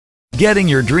Getting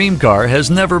your dream car has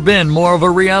never been more of a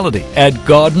reality at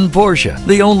Gaudin Porsche,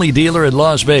 the only dealer in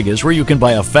Las Vegas where you can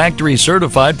buy a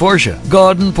factory-certified Porsche.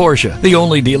 Gaudin Porsche, the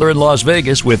only dealer in Las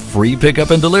Vegas with free pickup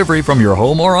and delivery from your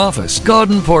home or office.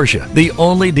 Gaudin Porsche, the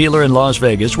only dealer in Las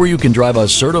Vegas where you can drive a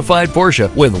certified Porsche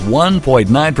with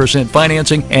 1.9%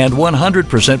 financing and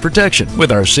 100% protection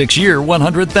with our 6-year,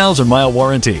 100,000-mile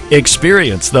warranty.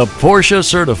 Experience the Porsche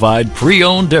certified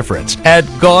pre-owned difference at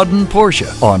Gaudin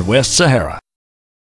Porsche on West Sahara.